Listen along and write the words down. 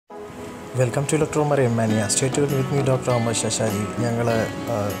Welcome to ഇലക്ട്രോമറിയം മാനിയ. Stay tuned with me doctor Amar ശശാജി. ഞങ്ങൾ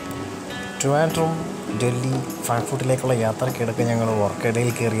ട്രിവാൻഡ്രം, ഡൽഹി, ഫ്രാങ്ക്ഫർട്ടിലേക്കുള്ള യാത്രക്കിടക്ക് ഞങ്ങൾ വർക്കടയിൽ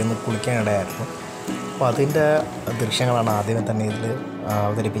കയറിയൊന്ന് കുളിക്കാനിടയായിരുന്നു. അപ്പോൾ അതിൻ്റെ ദൃശ്യങ്ങളാണ് ആദ്യമേ തന്നെ ഇതിൽ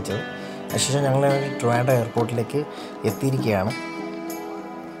അവതരിപ്പിച്ചത്. അതിനുശേഷം ഞങ്ങൾ ട്രിവാൻഡ്രം എയർപോർട്ടിലേക്ക് എത്തിയിരിക്കുകയാണ്.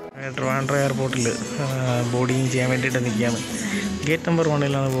 ട്രിവാൻഡ്രം എയർപോർട്ടിൽ ബോർഡിങ് ചെയ്യാൻ വേണ്ടിയിട്ട് നിൽക്കുകയാണ്. ഗേറ്റ് നമ്പർ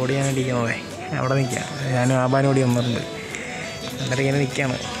 1 ബോർഡ് ചെയ്യാൻ വേണ്ടിയിരിക്കുന്നത്. അവിടെ നിൽക്കുക. ഞാനും ആബാനോടി വന്നിട്ടുണ്ട്. എന്നിട്ട് ഇങ്ങനെ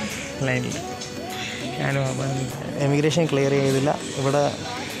നിൽക്കുകയാണ് ലൈനിൽ. ഞാനും ആബാനും എമിഗ്രേഷൻ ക്ലിയർ ചെയ്തില്ല. ഇവിടെ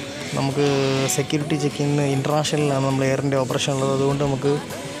നമുക്ക് സെക്യൂരിറ്റി ചെക്കിങ്ങിന് ഇൻ്റർനാഷണലിലാണ് നമ്മൾ എയറിൻ്റെ ഓപ്പറേഷൻ ഉള്ളത്. അതുകൊണ്ട് നമുക്ക്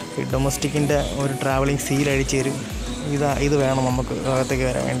ഈ ഡൊമസ്റ്റിക്കിൻ്റെ ഒരു ട്രാവലിംഗ് സീൽ അടിച്ചു തരും. ഇത് വേണം നമുക്ക് അകത്തേക്ക്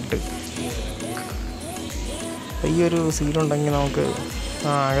വരാൻ വേണ്ടിയിട്ട്. ഈ ഒരു സീലുണ്ടെങ്കിൽ നമുക്ക്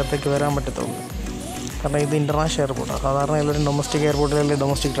അകത്തേക്ക് വരാൻ പറ്റത്തുള്ളൂ. കാരണം ഇത് ഇൻ്റർനാഷണൽ എയർപോർട്ടാണ്. സാധാരണ എല്ലാവരും ഡൊമസ്റ്റിക് എയർപോർട്ടിലല്ലേ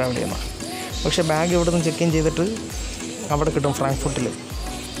ഡൊമസ്റ്റിക് ട്രാവൽ ചെയ്യുന്നത്. പക്ഷേ ബാഗ് ഇവിടെ നിന്ന് ചെക്ക് ഇൻ ചെയ്തിട്ട് അവിടെ കിട്ടും.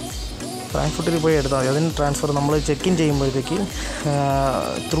 ഫ്രാങ്ക്ഫർട്ടിൽ പോയി എടുത്താൽ മതി. അതിന് ട്രാൻസ്ഫർ നമ്മൾ ചെക്ക് ഇൻ ചെയ്യുമ്പോഴത്തേക്ക്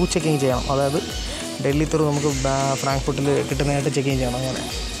ത്രൂ ചെക്കിങ് ചെയ്യണം. അതായത് ഡൽഹി ത്രൂ നമുക്ക് ഫ്രാങ്ക്ഫർട്ടിൽ കിട്ടുന്നതായിട്ട് ചെക്ക് ഇൻ ചെയ്യണം. അങ്ങനെ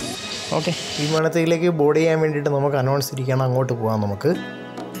ഓക്കെ. വിമാനത്തിലേക്ക് ബോർഡ് ചെയ്യാൻ വേണ്ടിയിട്ട് നമുക്ക് അനൗൺസ് ഇരിക്കണം. അങ്ങോട്ട് പോകാം.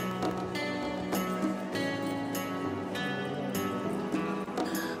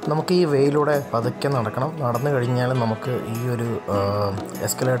 നമുക്ക് ഈ വേയിലൂടെ പതുക്കെ നടന്നു കഴിഞ്ഞാൽ നമുക്ക് ഈ ഒരു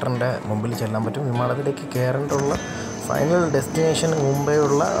എസ്കലേറ്ററിൻ്റെ മുമ്പിൽ ചെല്ലാൻ പറ്റും. വിമാനത്തിലേക്ക് കയറേണ്ടുള്ള ഫൈനൽ ഡെസ്റ്റിനേഷൻ മുമ്പേ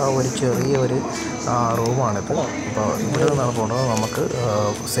ഉള്ള ഒരു ചെറിയൊരു റൂമാണിത്. അപ്പോൾ ഇവിടെ നിന്നാണ് പോകുന്നത്. നമുക്ക്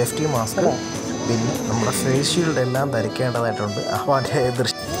സേഫ്റ്റി മാസ്ക് പിന്നെ നമ്മുടെ ഫേസ് ഷീൽഡ് എല്ലാം ധരിക്കേണ്ടതായിട്ടുണ്ട്. അവൻ്റെ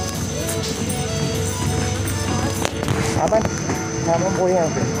ദൃശ്യം പോയി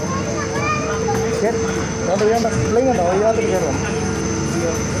കയറണം.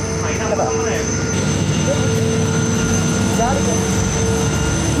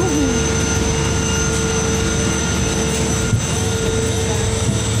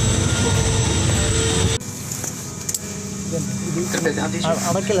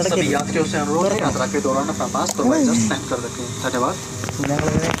 सभी यात्रियों से अनुरोध है यात्रा के दौरान अपना मास्क और वाइजर्स पहन कर रखें. धन्यवाद.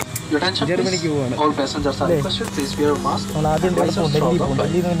 Your attention please. All passengers are requested please wear a mask. Visors throughout the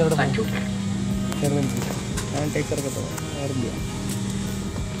flight. Thank you.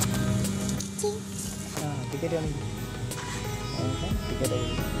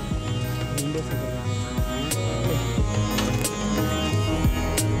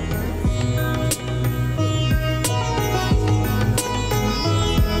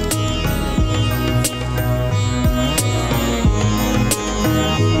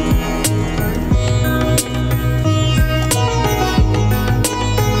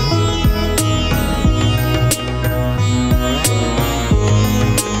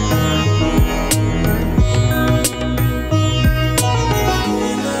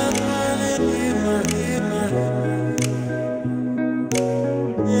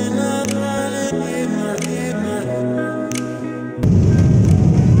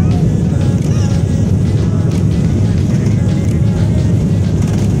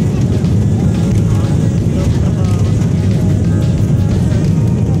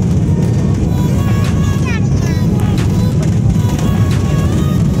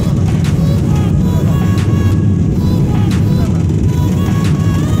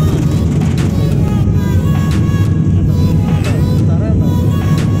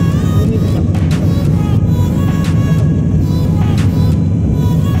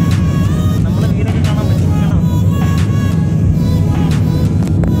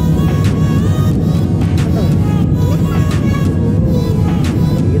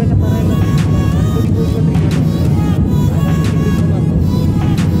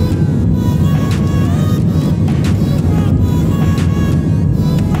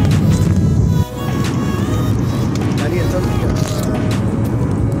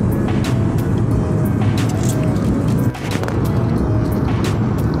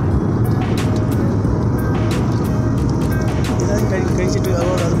 കഴിച്ചിട്ട്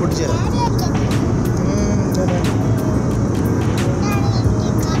അത് പൊട്ടിച്ചു തരാം.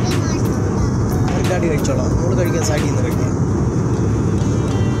 കാടി കഴിച്ചോളാം. നമ്മൾ കഴിക്കാൻ സൈഡിൽ നിന്ന് കഴിക്കാം.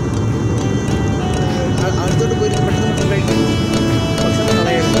 അടുത്തോട്ട് പോയിട്ട് പെട്ടെന്ന് കഴിക്കും. ഭക്ഷണം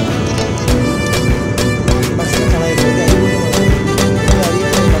കളയരുത്.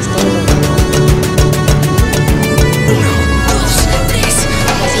 അറിയാൻ ഭക്ഷണം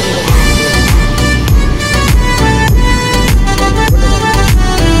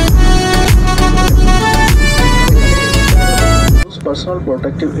personal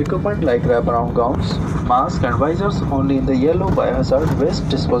protective equipment like wraparound gowns, masks and visors only in the yellow biohazard waste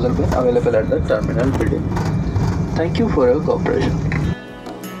disposal bin available at the terminal building. Thank you for your cooperation.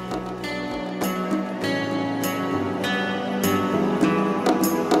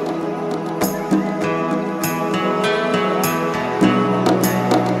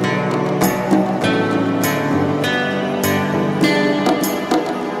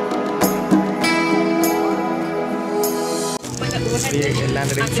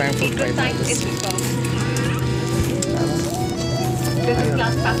 എല്ലാവരുടെയും Frankfurt This is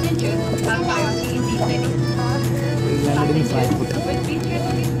class passengers by priority in these cities. Passengers with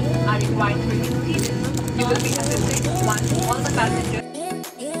PTSD are required to remain seated. You will be assisted once all the passengers.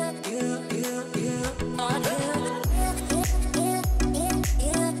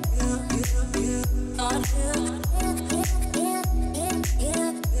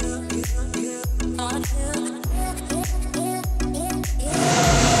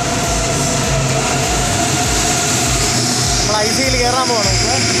 ഐസിയിൽ കയറാൻ പോകണം.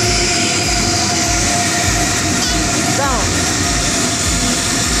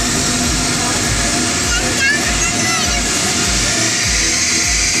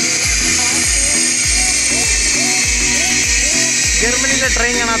 ജർമ്മനിയിലെ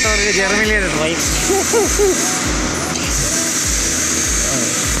train കാണാത്തവർക്ക് ജർമ്മനിയിലെ train.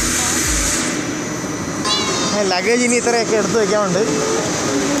 Luggage ഇനി ഇത്രയൊക്കെ എടുത്ത് വയ്ക്കാറുണ്ട്.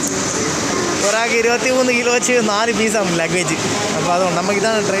 ഒരാൾക്ക് 23 കിലോ വെച്ച് 4 പീസാണ് ലഗേജ്. അപ്പോൾ അതുകൊണ്ട്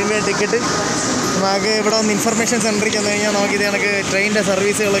നമുക്കിതാണ് ട്രെയിനിൻ്റെ ടിക്കറ്റ്. നമുക്ക് ഇവിടെ ഒന്ന് ഇൻഫർമേഷൻ സെൻറ്ററിൽ ചെന്ന് കഴിഞ്ഞാൽ നമുക്കിത് കണക്ക് ട്രെയിനിൻ്റെ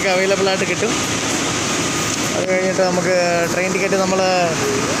സർവീസുകളൊക്കെ അവൈലബിൾ ആയിട്ട് കിട്ടും. അത് കഴിഞ്ഞിട്ട് നമുക്ക് ട്രെയിൻ ടിക്കറ്റ് നമ്മൾ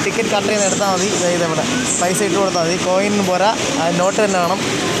ടിക്കറ്റ് കട്ട് ചെയ്ത് എടുത്താൽ മതി. ഇതെവിടെ പൈസ ഇട്ട് കൊടുത്താൽ മതി. കോയിൻ പോരാ, നോട്ട് തന്നെ വേണം.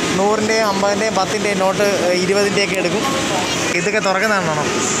 100-ൻ്റെയും 50-ൻ്റെയും 10-ൻ്റെയും നോട്ട് 20-ൻ്റെയൊക്കെ എടുക്കും. ഇതൊക്കെ തുറക്കുന്നതാണ് വേണം.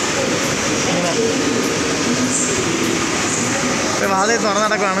 ഇങ്ങനെ വാതിൽ തുറന്ന്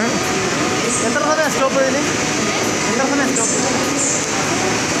നടക്കുകയാണ്. എത്ര സമയം സ്റ്റോപ്പ് ഇതിൽ? എത്ര സമയം സ്റ്റോപ്പ്?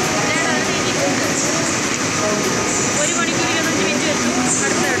 1 മണിക്കൂർ 25 മിനിറ്റ്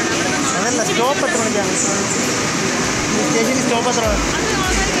അതല്ല, സ്റ്റോപ്പ് എത്ര മണിക്കാണ്? സ്റ്റേഷനിൽ സ്റ്റോപ്പ് എത്ര?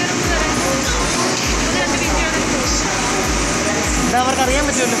 ഇത് അവർക്ക് അറിയാൻ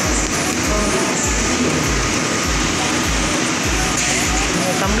പറ്റുമല്ലോ.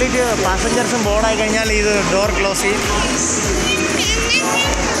 കംപ്ലീറ്റ് പാസഞ്ചേഴ്സും ബോർഡായി കഴിഞ്ഞാൽ ഇത് ഡോർ ക്ലോസ് ചെയ്യും.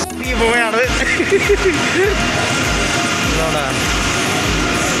 ഈ പോവുകയാണ്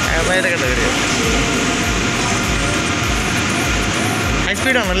ഇതൊക്കെ വരും. High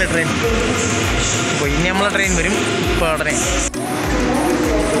സ്പീഡാണല്ലേ train. അപ്പോൾ ഇനി നമ്മളെ ട്രെയിൻ വരും ഇപ്പോൾ ഉടനെ.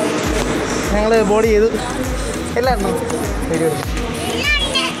 ഞങ്ങൾ ബോർഡ് ചെയ്തു. എല്ലാവരും വരും.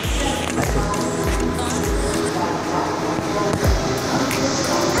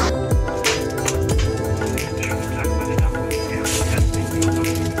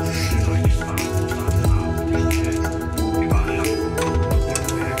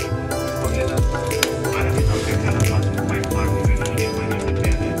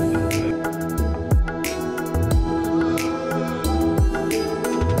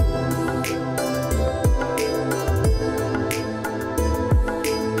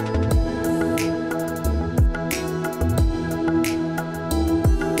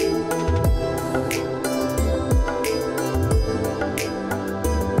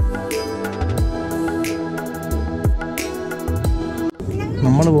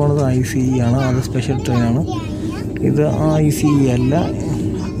 നമ്മൾ പോകുന്നത് ICE ആണ്. അത് സ്പെഷ്യൽ ട്രെയിനാണ്. ഇത് ICE അല്ല,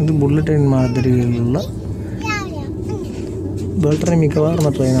 ഇത് ബുള്ളറ്റ് ട്രെയിൻ മാതിരിയിലുള്ള വളരെ മികവാർന്ന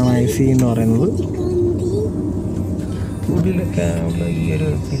ട്രെയിനാണ് ICE എന്ന് പറയുന്നത്. ഉള്ളിലൊക്കെ ഉള്ള ഈ ഒരു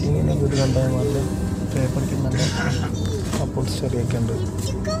സീറ്റിങ്ങിനെ വീട് കണ്ടാൽ നല്ല പേപ്പർക്ക് നല്ല സപ്പോർട്ട് സ്റ്റോറിയൊക്കെ ഉണ്ട്.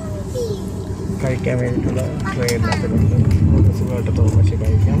 കഴിക്കാൻ വേണ്ടിയിട്ടുള്ള ട്രെയിനിനകത്തുണ്ട്. നമുക്ക് സുഖമായിട്ട് തുറന്നിച്ച്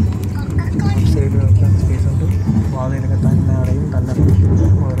കഴിക്കാം. സൈഡ് വെക്കാൻ സ്പേസ് ഉണ്ട്. വാതിലൊക്കെ തന്നെ അടയും, തന്നെ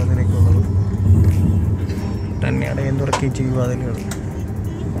ഓരോന്നിലേക്ക് ഉള്ളത് തന്നെ അടയും തുറക്കുകയും ചെയ്യും. വാതിലുകൾ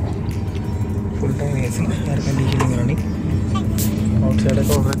full time AC, air കണ്ടീഷനിങ്ങാണ്. Out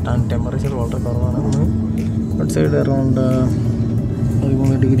സൈഡൊക്കെ വളരെ ടെമ്പറേച്ചർ വളരെ കുറവാണ്. ഔട്ട് സൈഡ് അറൗണ്ട്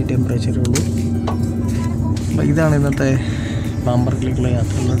 13 ഡിഗ്രി ടെമ്പറേച്ചറേ ഉള്ളൂ. അപ്പോൾ ഇതാണ് ഇന്നത്തെ ബാംബർഗിലേക്കുള്ള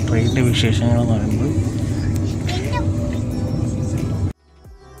യാത്രയുള്ള ട്രെയിനിൻ്റെ വിശേഷങ്ങളെന്ന് പറയുന്നത്.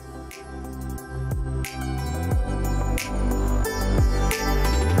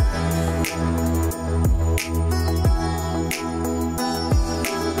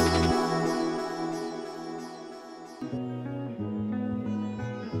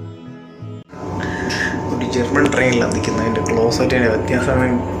 ഒരു ജർമ്മൻ ട്രെയിനിലാണ് നിൽക്കുന്നത്. അതിൻ്റെ ക്ലോസറ്റിൻ്റെ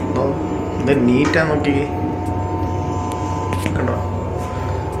വ്യത്യാസമാണ്. ഇത് നീറ്റാണ്. നോക്കി കണ്ടോ,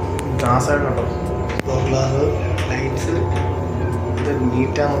 ഗ്ലാസ്സാണ് കേട്ടോ, ഗ്ലാസ് ലൈറ്റ്സ്. ഇത്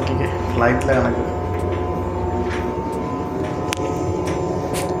നീറ്റാണ്. നോക്കിക്കേ, ഫ്ലൈറ്റിലെ കണക്ക്.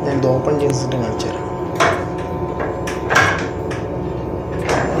 ഞാൻ ഇത് ഓപ്പൺ ചെയ്തിട്ട് കാണിച്ചു തരാം.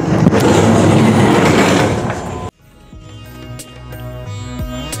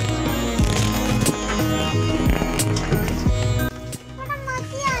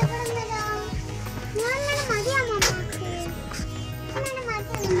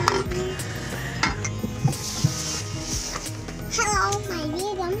 Hello.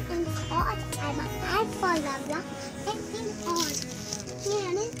 That for blah blah and in on.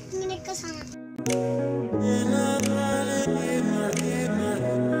 ഇങ്ങനെയൊക്കെ സാധനം